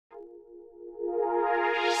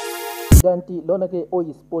kanti lona ke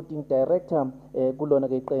oyi-sporting director kulona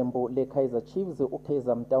ke iqembu le-Kaizer Chiefs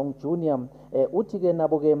uKaizer Motaung Jnr uthi ke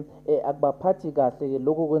nabo ke akubaphathi kahle ke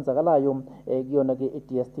lokho kwenzakalayo kuyona ke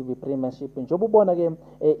i-DStv Premiership njengoba ubona ke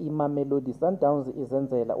iMamelodi Sundowns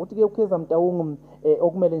izenzela. Uthi ke uKaizer Motaung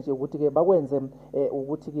okumele nje ukuthi ke bakwenze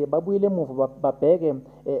ukuthi ke babuyele emuva babheke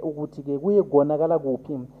ukuthi ke kuye konakala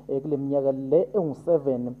kuphi kule minyaka le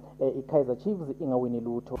engu7 iKaizer Chiefs ingawini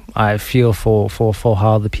lutho. I feel for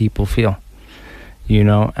how the people feel. You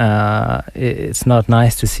know, it's not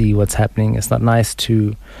nice to see what's happening. It's not nice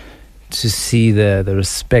to see the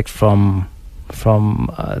respect from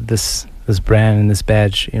this brand and this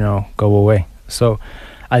badge, you know, go away. So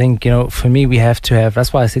I think, you know, for me, we have to have,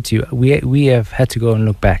 that's why I said to you, we have had to go and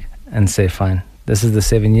look back and say, fine, this is the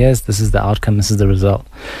 7 years, this is the outcome, this is the result.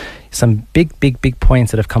 Some big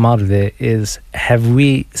points that have come out of there is, have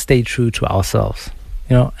we stayed true to ourselves?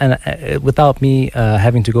 You know, and without me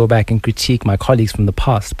having to go back and critique my colleagues from the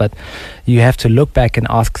past, but you have to look back and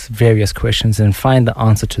ask various questions and find the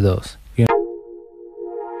answer to those.